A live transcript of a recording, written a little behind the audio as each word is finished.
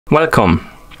Welcome!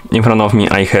 In front of me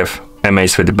I have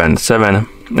AMAZFIT Band 7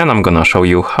 and I'm gonna show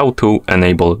you how to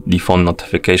enable the phone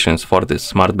notifications for this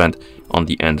smart band on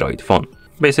the Android phone.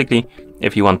 Basically,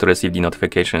 if you want to receive the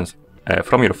notifications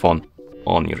from your phone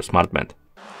on your smart band.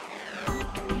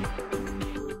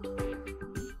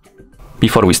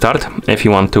 Before we start, if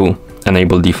you want to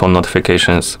enable the phone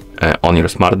notifications on your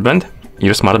smart band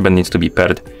needs to be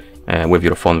paired with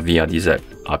your phone via the ZAP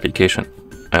application.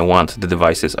 And once the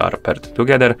devices are paired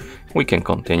together, we can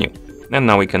continue. And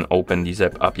now we can open the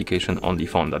ZAP application on the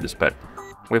phone that is paired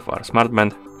with our smart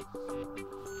band.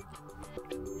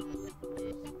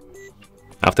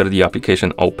 After the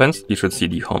application opens, you should see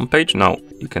the home page. Now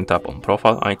you can tap on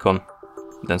profile icon,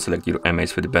 then select your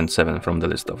AMAZFIT Band 7 from the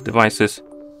list of devices.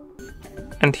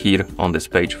 And here on this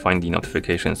page, find the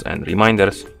notifications and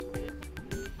reminders.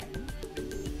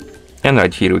 And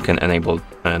right here we can enable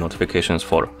notifications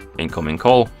for incoming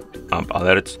call, app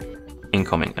alerts,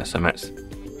 incoming SMS.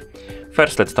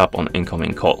 First, let's tap on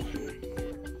incoming call.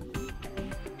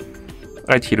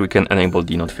 Right here we can enable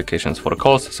the notifications for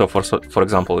calls. So for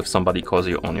example, if somebody calls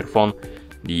you on your phone,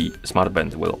 the smart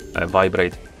band will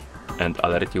vibrate and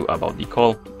alert you about the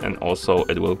call, and also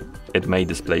it may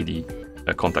display the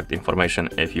contact information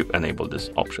if you enable this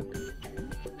option.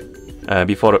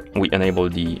 Before we enable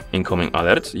the incoming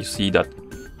alerts, you see that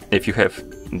if you have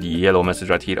the yellow message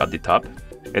right here at the top,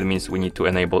 it means we need to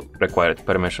enable required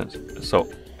permissions.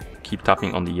 So keep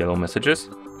tapping on the yellow messages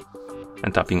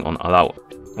and tapping on allow.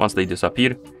 Once they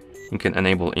disappear, you can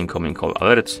enable incoming call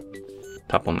alerts,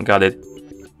 tap on got it,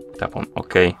 tap on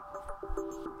OK,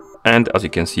 and as you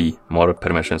can see, more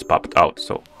permissions popped out.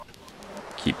 So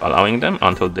keep allowing them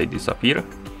until they disappear.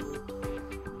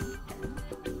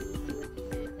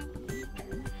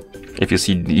 If you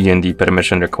see DND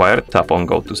permission required, tap on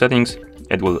go to settings.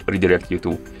 It will redirect you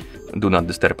to do not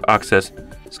disturb access.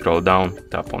 Scroll down,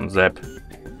 tap on ZAP,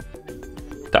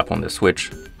 tap on the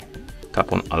switch,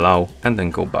 tap on allow, and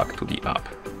then go back to the app.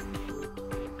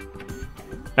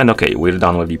 And okay, we're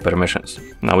done with the permissions.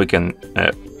 Now we can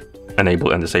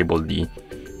enable and disable the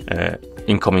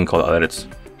incoming call alerts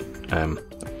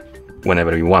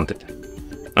whenever you want it.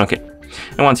 Okay,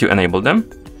 and once you enable them,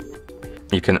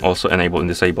 you can also enable and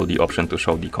disable the option to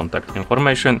show the contact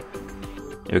information.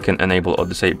 You can enable or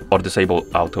disable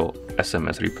auto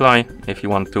SMS reply if you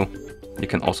want to. You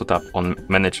can also tap on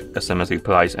manage SMS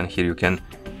replies, and here you can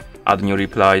add new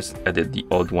replies, edit the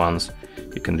old ones,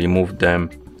 you can remove them,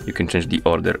 you can change the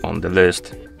order on the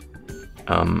list,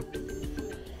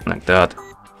 like that.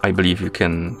 I believe you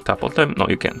can tap on them. No,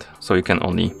 you can't. So you can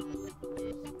only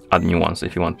add new ones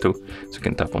if you want to. So you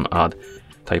can tap on add,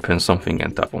 type in something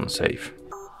and tap on save.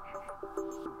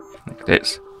 Like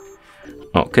this.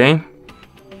 Okay.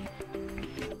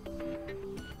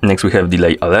 Next we have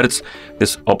delay alerts.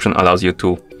 This option allows you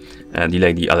to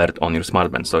delay the alert on your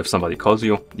smart band. So if somebody calls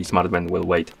you, the smart band will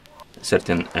wait a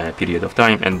certain period of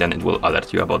time and then it will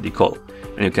alert you about the call.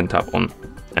 And you can tap on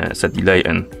set delay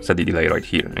and set the delay right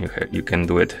here. And you can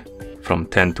do it from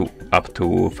 10 to up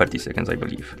to 30 seconds, I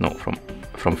believe. No,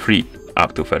 from 3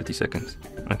 up to 30 seconds.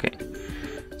 Okay.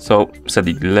 So set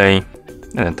the delay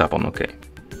and then tap on OK.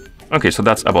 Okay, so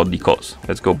that's about the calls.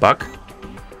 Let's go back.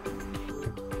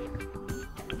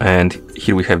 And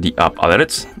here we have the app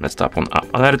alerts. Let's tap on app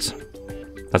alerts.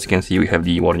 As you can see, we have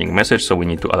the warning message, so we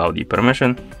need to allow the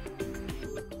permission.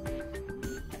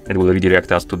 It will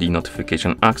redirect us to the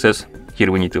notification access.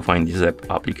 Here we need to find the ZAP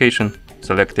application,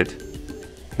 select it,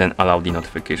 then allow the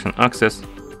notification access,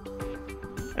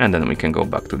 and then we can go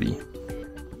back to the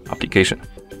application.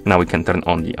 Now we can turn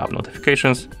on the app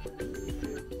notifications.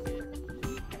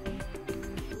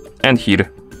 And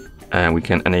here we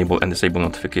can enable and disable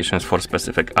notifications for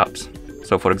specific apps.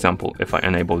 So for example, if I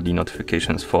enable the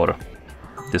notifications for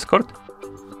Discord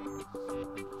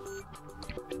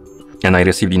and I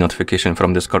receive the notification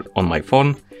from Discord on my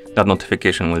phone, that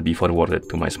notification will be forwarded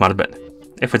to my smart band.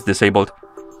 If it's disabled,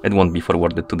 it won't be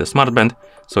forwarded to the smart band,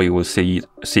 so you will see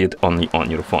it only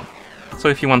on your phone. So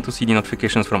if you want to see the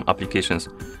notifications from applications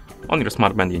on your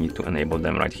smart band, you need to enable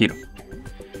them right here.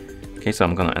 Okay, so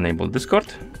I'm gonna enable Discord.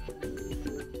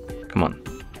 Come on,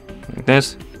 like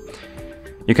this.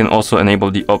 You can also enable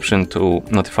the option to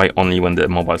notify only when the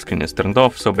mobile screen is turned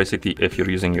off. So basically, if you're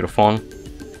using your phone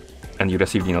and you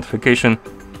receive the notification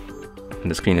and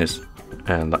the screen is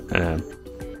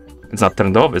it's not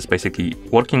turned off, it's basically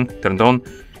working, turned on,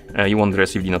 you won't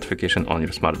receive the notification on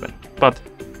your smart band. But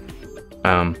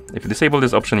if you disable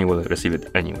this option, you will receive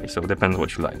it anyway. So it depends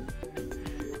what you like.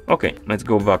 Okay, let's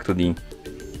go back to the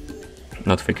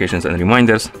notifications and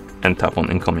reminders and tap on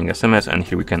incoming SMS, and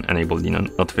here we can enable the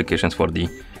notifications for the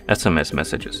SMS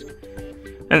messages.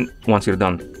 And once you're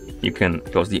done you can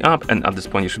close the app, and at this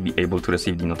point you should be able to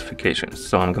receive the notifications.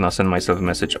 So I'm gonna send myself a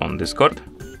message on Discord.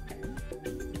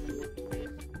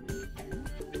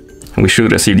 We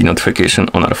should receive the notification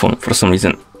on our phone. For some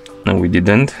reason we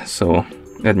didn't, so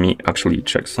let me actually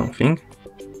check something.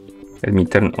 Let me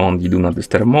turn on the do not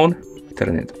disturb mode,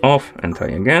 turn it off and try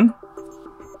again.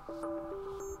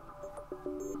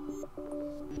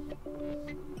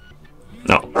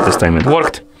 No, this time it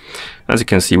worked. As you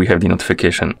can see, we have the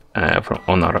notification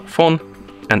on our phone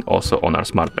and also on our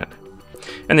smart band.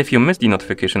 And if you miss the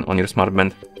notification on your smart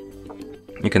band,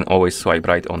 you can always swipe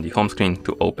right on the home screen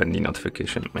to open the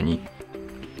notification menu.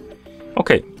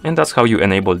 Okay, and that's how you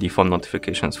enable the phone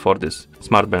notifications for this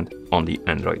smart band on the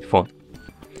Android phone.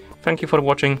 Thank you for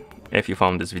watching. If you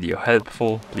found this video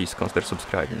helpful, please consider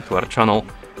subscribing to our channel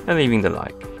and leaving the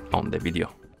like on the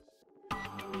video.